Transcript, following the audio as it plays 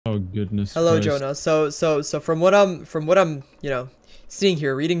Oh goodness. Hello, Christ. Jooonah. So from what I'm, seeing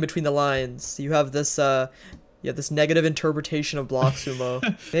here, reading between the lines, you have this this negative interpretation of block sumo.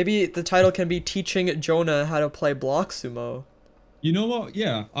 Maybe the title can be teaching Jooonah how to play block sumo. You know what?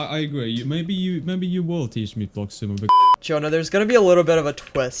 Yeah, I agree. Maybe you will teach me block sumo. But Jooonah, there's gonna be a little bit of a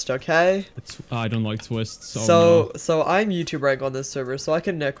twist, okay? I don't like twists. So I'm YouTube rank on this server, so I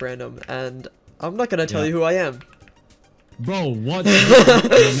can nick random, and I'm not gonna tell you who I am. Bro, what? No.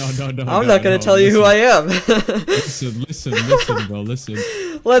 I'm not gonna tell you who I am. listen, bro, listen.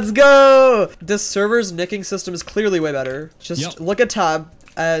 Let's go! This server's nicking system is clearly way better. Just look at tab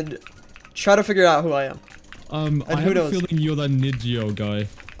and try to figure out who I am. I have a feeling you're the Nijio guy.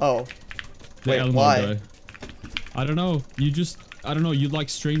 Oh. The Wait, Elmo why? guy. I don't know. I don't know. You like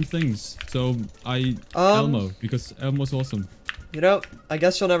strange things. So Elmo, because Elmo's awesome. You know, I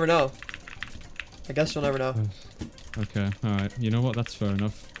guess you'll never know. Okay, alright. You know what? That's fair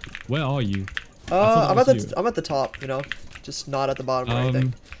enough. Where are you? I'm at the top, just not at the bottom or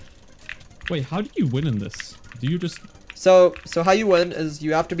anything. Wait, how did you win in this? Do you just... So how you win is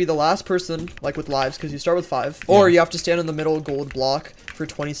you have to be the last person, like with lives, because you start with 5, or you have to stand in the middle gold block for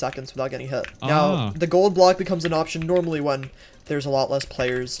 20 seconds without getting hit. Now, the gold block becomes an option normally when there's a lot less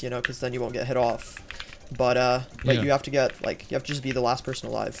players, because then you won't get hit off. But you have to get, you have to just be the last person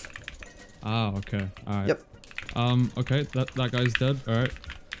alive. Ah, okay. Alright. Yep. Okay, that guy's dead. Alright.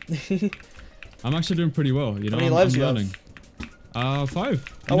 I'm actually doing pretty well, How many lives do you have?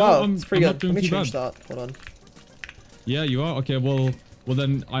 5. Oh wow, it's pretty I'm good. Let me change that. Hold on. Yeah, you are? Okay, well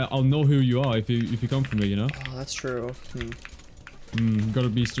then I'll know who you are if you come for me, Oh, that's true. Gotta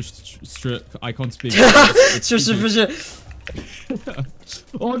be straight. I can't speak.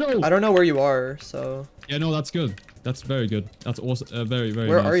 Oh no! I don't know where you are, so... Yeah, no, that's good. That's very good. That's awesome. Very nice.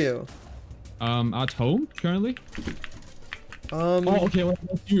 Where are you? At home currently. Oh, okay. Well,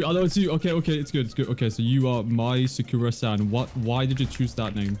 that's you. It's you. Okay, it's good. Okay, so you are my Sakura-san. Why did you choose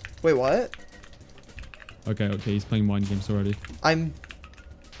that name? Wait, what? Okay. He's playing mind games already.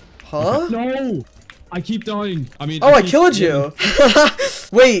 Huh? Okay. No! I keep dying. I mean. Oh, I killed you.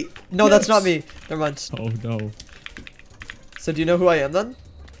 Wait, no, that's not me. Never mind. Oh no. So do you know who I am then?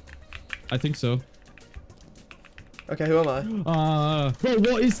 I think so. Okay, who am I? Bro,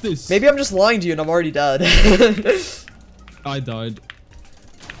 what is this? Maybe I'm just lying to you and I'm already dead. I died.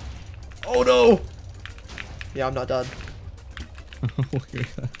 Oh no! Yeah, I'm not dead.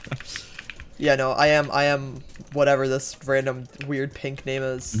 Yeah, no, I am whatever this random weird pink name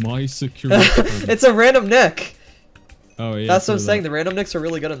is. My security. It's a random nick! Oh yeah. That's what I'm saying, the random nicks are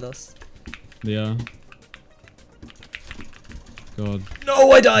really good in this. Yeah. God.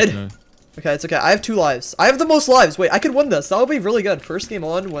 No, I died! Okay, it's okay. I have 2 lives. I have the most lives. Wait, I could win this. That would be really good. First game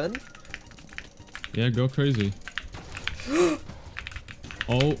on, win. Yeah, go crazy.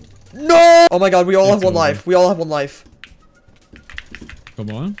 Oh. No! Oh my god, we all have 1 life. We all have 1 life. Come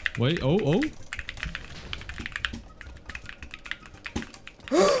on. Wait. Oh.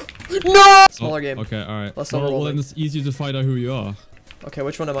 No! Smaller game. Okay, alright. Less Well, then it's easier to find out who you are. Okay,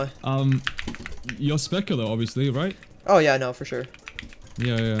 which one am I? You're Specular, obviously, right? Oh yeah, no, for sure.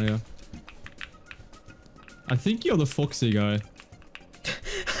 Yeah. I think you're the Foxy guy.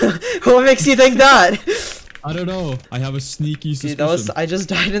 What makes you think that? I don't know. I have a sneaky suspicion. Dude, I just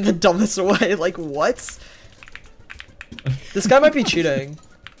died in the dumbest way. Like, what? This guy might be cheating.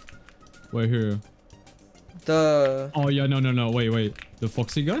 Wait, who? Oh yeah, no. Wait. The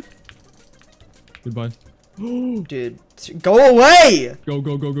Foxy guy? Goodbye. Dude, go away!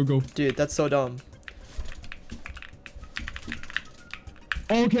 Go. Dude, that's so dumb.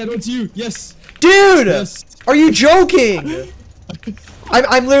 Okay, that's you. Yes. Dude! Yes. Are you joking?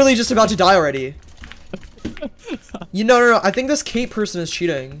 I'm literally just about to die already. No. I think this Kate person is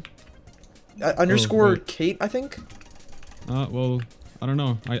cheating. Underscore Kate, I think? Well, I don't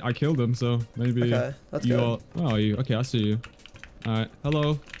know. I killed him, so maybe okay, that's good. Where are you? Okay, I see you. Alright,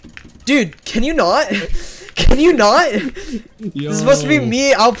 hello. Dude, can you not? Can you not? This is supposed to be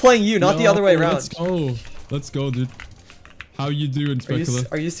me outplaying you, not the other way around. Let's go, dude. How you doing, Specular?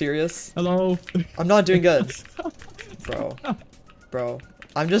 Are you serious? Hello. I'm not doing good. Bro.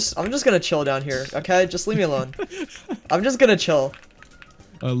 I'm just gonna chill down here, okay? Just leave me alone. I'm just gonna chill.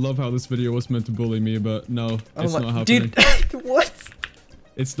 I love how this video was meant to bully me, but no, it's not happening. Dude, what?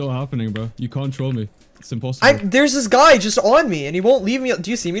 It's not happening, bro. You can't troll me. It's impossible. There's this guy just on me, and he won't leave me.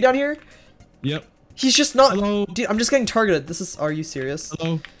 Do you see me down here? Yep. He's just not. Hello. Dude, I'm just getting targeted. Are you serious?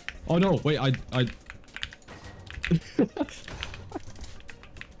 Hello. Oh no, wait, I.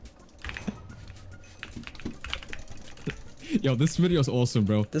 Yo, this video is awesome,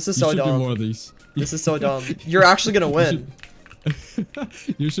 bro. This is so dumb. Do more of these. This is so dumb. You're actually gonna win.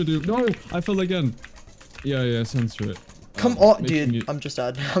 You should do. No, I fell again. Yeah, censor it. Come on, dude. I'm just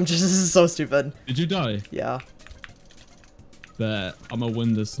dead. This is so stupid. Did you die? Yeah. Bet. I'm gonna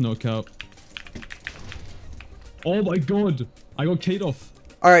win this knockout. Oh my god. I got Kate off.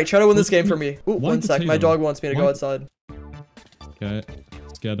 Alright, try to win this game for me. Ooh, one sec. My dog wants me to go outside. Okay.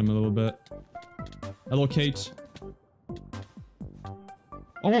 Scared him a little bit. Hello, Kate.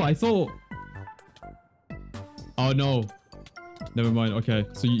 Oh, I thought... Oh, no. Never mind. Okay.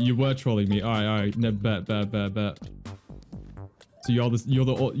 So you were trolling me. Alright. No, bet. So you're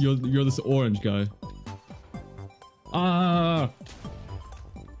this orange guy. Ah!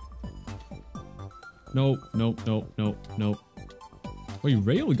 Nope. Wait,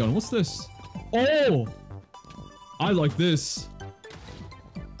 railgun? What's this? Oh! I like this.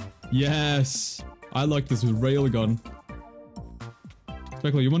 Yes! I like this with railgun.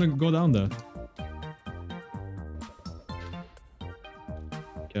 Specular, you wanna go down there?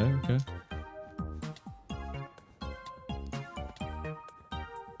 Okay.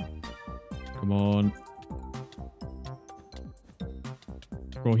 Come on.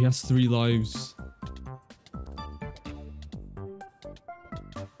 Bro, he has 3 lives.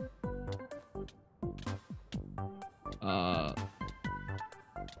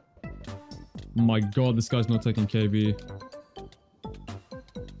 My god, this guy's not taking KB.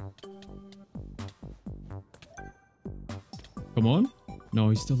 Come on. No,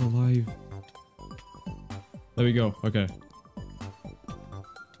 he's still alive. There we go. Okay.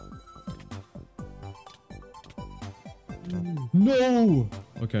 No!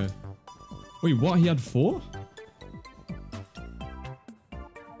 Okay. Wait, what? He had 4?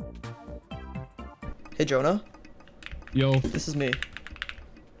 Hey, Jooonah. Yo. This is me.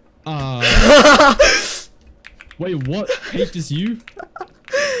 Wait, what? Hate is you?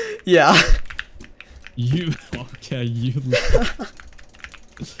 Yeah. You. Okay, you.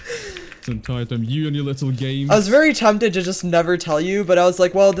 It's entire time. You and your little games. I was very tempted to just never tell you, but I was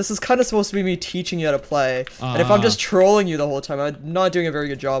like, well, this is kind of supposed to be me teaching you how to play. And if I'm just trolling you the whole time, I'm not doing a very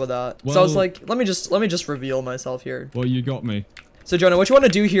good job of that. Well, so I was like, let me just reveal myself here. Well, you got me. So Jooonah, what you want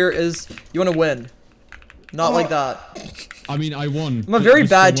to do here is you want to win. Not like that. I mean, I won. I'm a very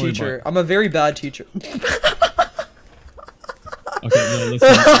bad teacher. I'm a very bad teacher. Okay, no, listen.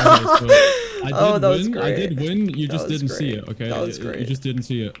 Okay, so that was great. I did win. You just didn't see it. Okay, that was great. You just didn't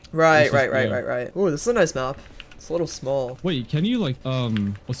see it. Right. Ooh, this is a nice map. It's a little small. Wait, can you like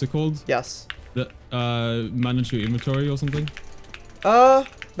what's it called? Yes. The manage your inventory or something?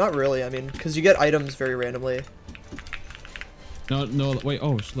 Not really. I mean, because you get items very randomly. No. Wait.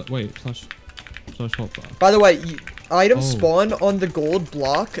 Oh, wait. Slash hotbar. By the way, items spawn on the gold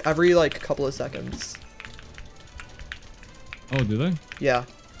block every like couple of seconds. Oh, do they? Yeah.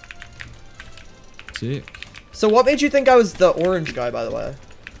 Sick. So what made you think I was the orange guy, by the way?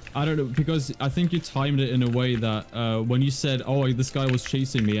 I don't know, because I think you timed it in a way that when you said, oh, this guy was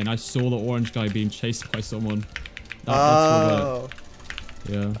chasing me, and I saw the orange guy being chased by someone. Oh.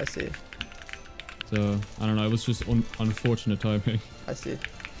 Yeah. I see. So, I don't know, it was just unfortunate timing. I see.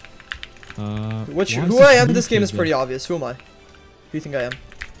 Who I am in this game is pretty obvious. Who am I? Who do you think I am?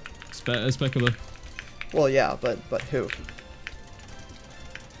 Specular. Well, yeah, but who?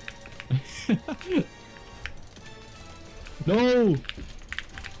 No!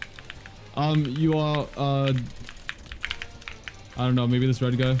 You are, I don't know, maybe this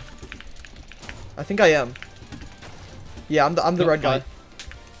red guy? I think I am. Yeah, I'm the red guy.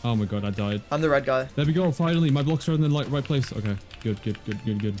 Oh my god, I died. I'm the red guy. There we go, finally, my blocks are in the right place. Okay, good.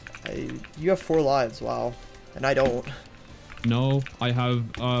 You have 4 lives, wow. And I don't. No, I have,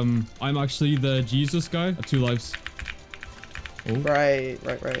 I'm actually the Jesus guy. I have 2 lives. Oh. Right.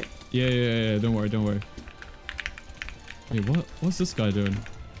 Yeah, don't worry. Wait, what's this guy doing?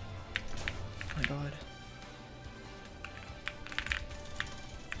 Oh my god.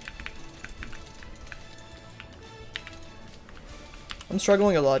 I'm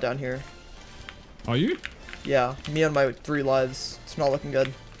struggling a lot down here. Are you? Yeah, me and my 3 lives. It's not looking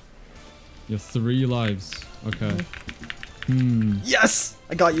good. You have 3 lives. Okay. Yes!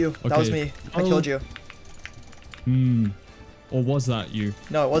 I got you. Okay. That was me. I killed you. Or was that you?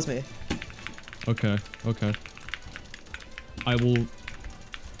 No, it was me. Okay. I will...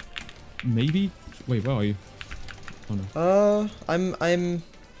 Maybe? Wait, where are you? Oh no.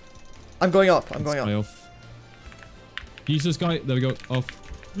 I'm going up. I'm going up. Off. Jesus guy. There we go. Off.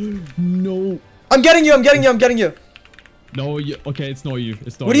 No. I'm getting you. No, okay, it's not you.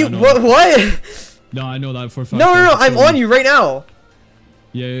 It's not what you. do you... What? No, I know that for a fact. No, I'm on you right now.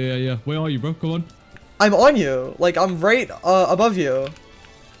 Yeah. Where are you, bro? Come on. I'm on you. Like, I'm right above you.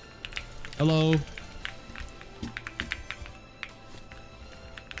 Hello.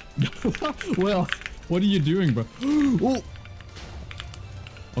 Well, what are you doing, bro? Oh.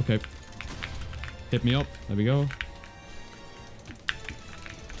 Okay. Hit me up. There we go.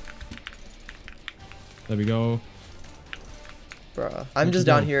 There we go. Bruh. I'm just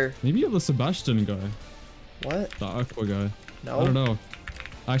down here. Maybe you're the Sebastian guy. What? The aqua guy. No. I don't know.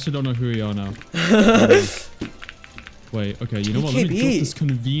 I actually don't know who you are now. Wait, okay, you know what? Let me drop this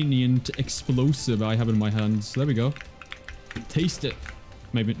convenient explosive I have in my hands. There we go. Taste it.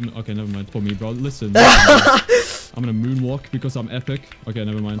 Maybe. Okay, never mind. For me, bro. Listen. I'm gonna moonwalk because I'm epic. Okay,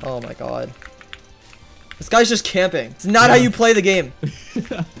 never mind. Oh my god. This guy's just camping. It's not how you play the game.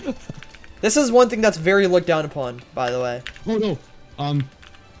 This is one thing that's very looked down upon, by the way. Oh no.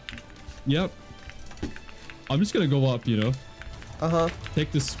 Yep. I'm just gonna go up, you know. Uh-huh.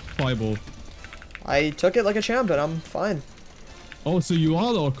 Take this fireball. I took it like a champ, and I'm fine. Oh, so you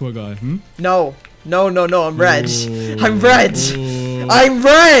are the aqua guy, hmm? No. No, no, no, I'm red. Oh, I'm red! oh. I'm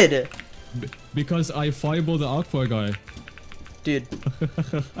red! Because I fireball the aqua guy. Dude.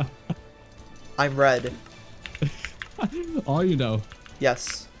 I'm red. Are you now?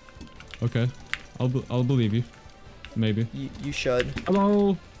 Yes. Okay. I'll believe you. Maybe. You should.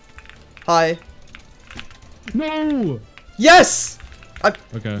 Hello! Hi. No! Yes!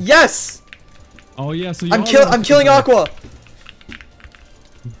 Okay. Yes! Oh yeah, so I'm killing Aqua!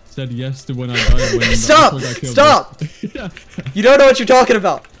 Said yes to when I died when Stop! the Aqua guy killed Stop! me. You don't know what you're talking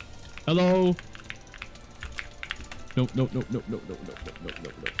about. Hello? Nope, nope, nope, nope, nope, nope, nope, nope, nope,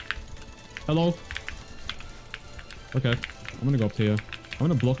 nope, nope. Hello? Okay. I'm gonna go up here. I'm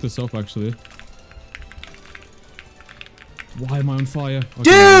gonna block this off actually. Why am I on fire? Okay.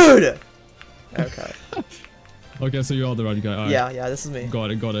 Dude! Okay. Okay, so you are the red guy. Right. Yeah, this is me.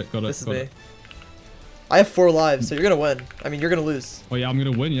 Got it. This is me. I have 4 lives, so you're gonna win. I mean, you're gonna lose. Oh yeah, I'm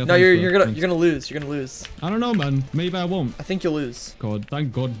gonna win. Yeah. No, you're gonna lose. You're gonna lose. I don't know, man. Maybe I won't. I think you'll lose. God,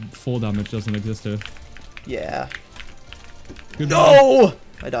 thank God fall damage doesn't exist here. Yeah. Goodbye. No!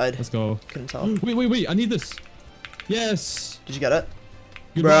 I died. Let's go. Couldn't tell. Wait. I need this. Yes. Did you get it?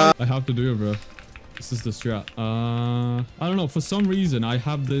 Goodbye. I have to do it, bro. This is the strat. I don't know. For some reason, I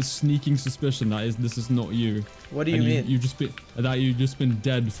have this sneaking suspicion that this is not you. What do you mean? You've just been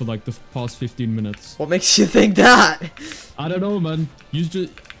dead for like the past 15 minutes. What makes you think that? I don't know, man. You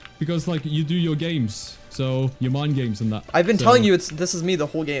just because like you do your games, so your mind games and that. I've been telling you this is me the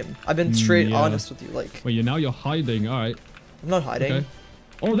whole game. I've been straight honest with you, like. Wait, now you're hiding. All right. I'm not hiding. Okay.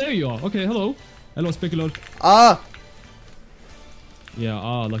 Oh, there you are. Okay, hello. Hello, Specularpotato. Ah! Yeah,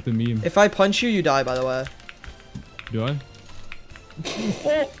 like the meme. If I punch you, you die, by the way. Do I?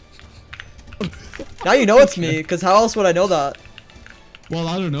 Now you know it's me, because how else would I know that? Well,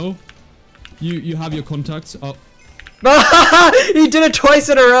 I don't know. You have your contacts. Oh. He did it twice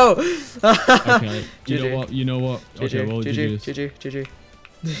in a row! Okay. You know what? Okay, well, GG.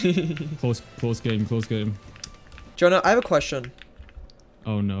 Close game. Jooonah, I have a question.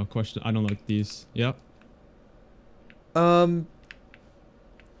 Oh no, question. I don't like these. Yeah.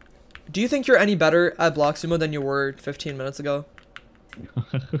 Do you think you're any better at block sumo than you were 15 minutes ago?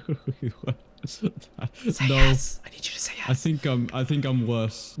 Say No. yes. I need you to say yes. I think I'm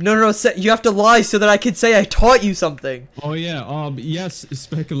worse. No, you have to lie so that I can say I taught you something. Oh yeah. Yes,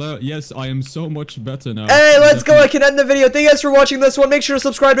 Specular. Yes, I am so much better now. Hey, let's go. I can end the video. Thank you guys for watching this one. Make sure to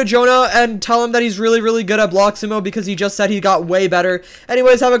subscribe to Jooonah and tell him that he's really, really good at block sumo because he just said he got way better.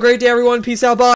 Anyways, have a great day, everyone. Peace out. Bye.